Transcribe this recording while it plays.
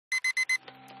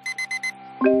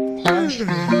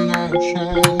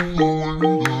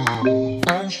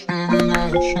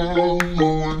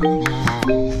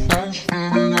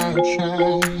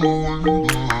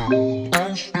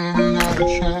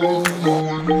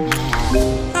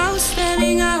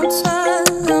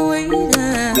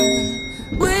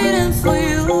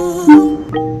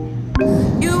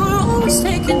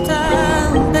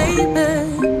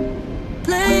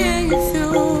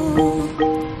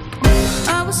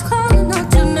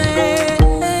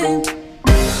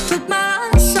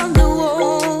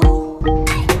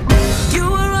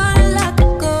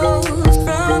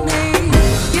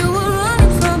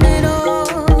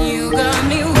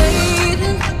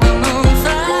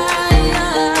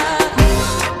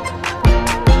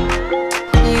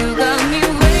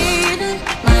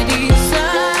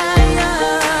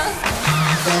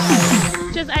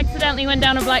Went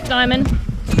down a black diamond.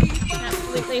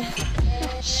 Absolutely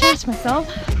shit myself,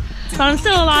 but I'm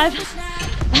still alive.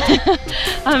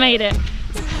 I made it,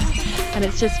 and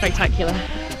it's just spectacular.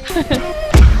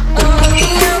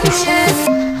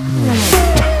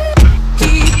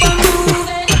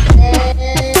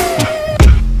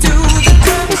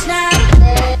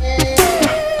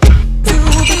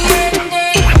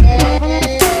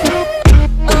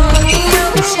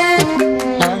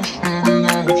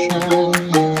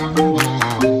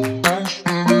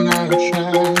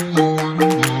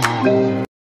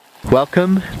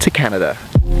 Welcome to Canada.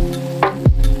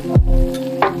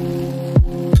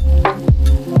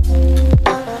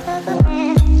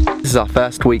 This is our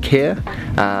first week here,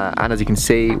 and as you can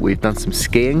see, we've done some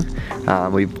skiing.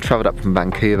 We've travelled up from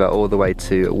Vancouver all the way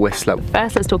to Whistler.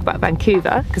 First, let's talk about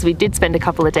Vancouver, because we did spend a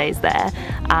couple of days there,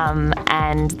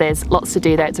 and there's lots to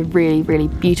do there. It's a really, really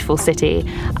beautiful city.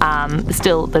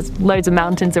 Still, there's loads of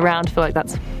mountains around. I feel like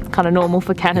that's kind of normal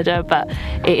for Canada, but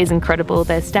it is incredible.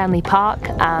 There's Stanley Park,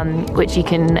 which you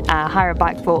can hire a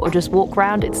bike for or just walk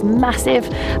around. It's massive.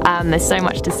 There's so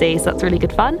much to see, so that's really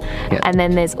good fun. Yeah. And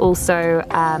then there's also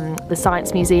the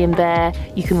Science Museum there.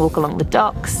 You can walk along the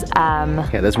docks.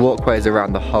 Yeah, there's walkways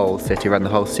around the whole city, around the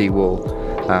whole seawall.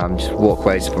 Just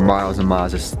walkways for miles and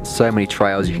miles. There's so many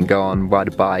trails you can go on, ride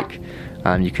a bike,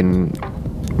 you can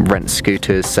rent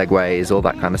scooters, segways, all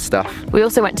that kind of stuff. We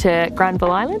also went to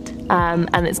Granville Island,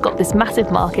 and it's got this massive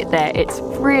market there. It's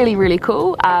really, really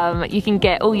cool. You can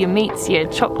get all your meats, your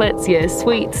chocolates, your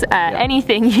sweets,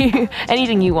 anything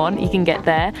you want, you can get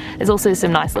there. There's also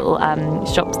some nice little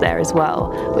shops there as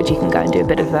well, which you can go and do a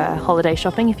bit of holiday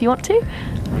shopping if you want to.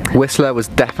 Whistler was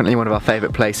definitely one of our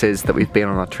favourite places that we've been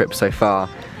on our trip so far.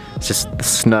 It's just the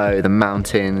snow, the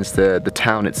mountains, the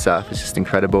town itself is just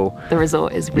incredible. The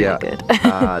resort is really good.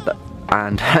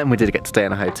 And we did get to stay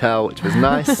in a hotel, which was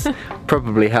nice.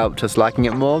 Probably helped us liking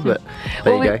it more, but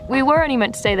there you go. We were only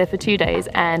meant to stay there for 2 days,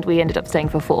 and we ended up staying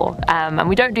for 4. And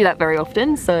we don't do that very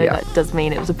often, so that does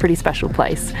mean it was a pretty special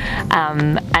place.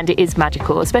 And it is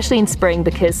magical, especially in spring,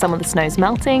 because some of the snow's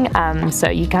melting, so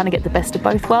you kind of get the best of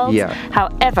both worlds. Yeah.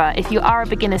 However, if you are a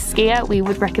beginner skier, we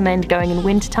would recommend going in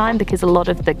winter time, because a lot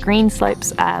of the green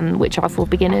slopes, which are for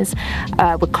beginners,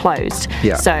 were closed.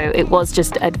 Yeah. So it was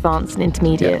just advanced and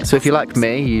intermediate. Yeah. So if you like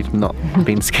me, you've not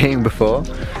been skiing before,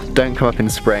 don't come up in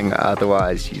spring,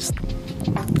 otherwise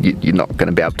you're not going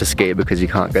to be able to ski, because you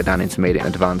can't go down intermediate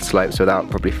and advanced slopes without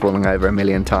probably falling over a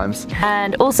million times.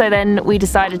 And also then we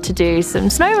decided to do some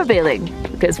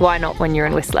snowmobiling, because why not when you're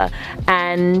in Whistler?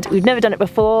 And we've never done it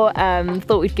before,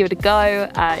 thought we'd give it a go.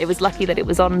 It was lucky that it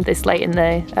was on this late in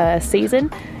the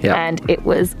season, and it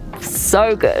was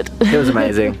so good. It was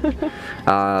amazing.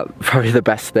 Probably the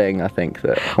best thing, I think,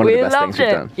 one of the best things we've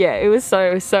done. Yeah, it was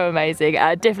so amazing.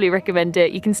 I definitely recommend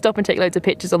it. You can stop and take loads of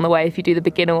pictures on the way if you do the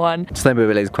beginner one.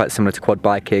 Snowmobiling is quite similar to quad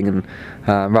biking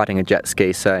and riding a jet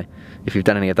ski, so if you've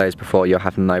done any of those before, you'll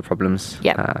have no problems.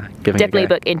 Yeah, definitely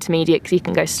book intermediate, because you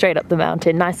can go straight up the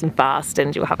mountain nice and fast,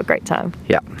 and you'll have a great time.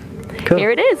 Yeah, cool.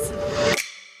 Here it is.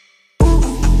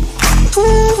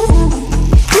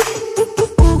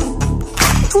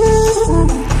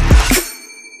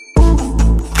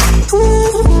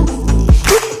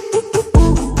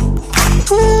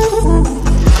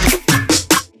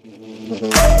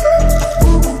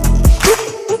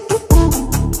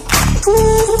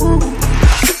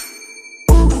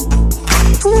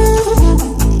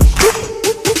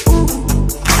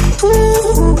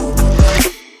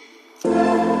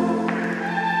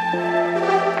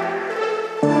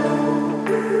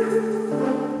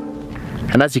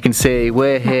 And as you can see,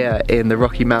 we're here in the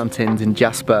Rocky Mountains in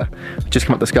Jasper. We've just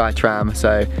come up the Skytram,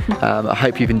 so I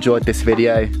hope you've enjoyed this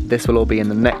video. This will all be in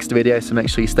the next video, so make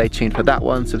sure you stay tuned for that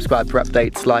one. Subscribe for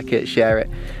updates, like it, share it,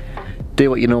 do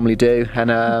what you normally do,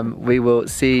 and we will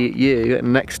see you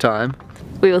next time.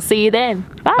 We will see you then.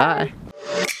 Bye. Bye.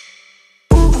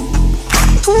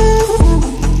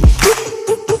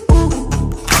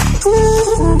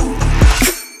 Bye.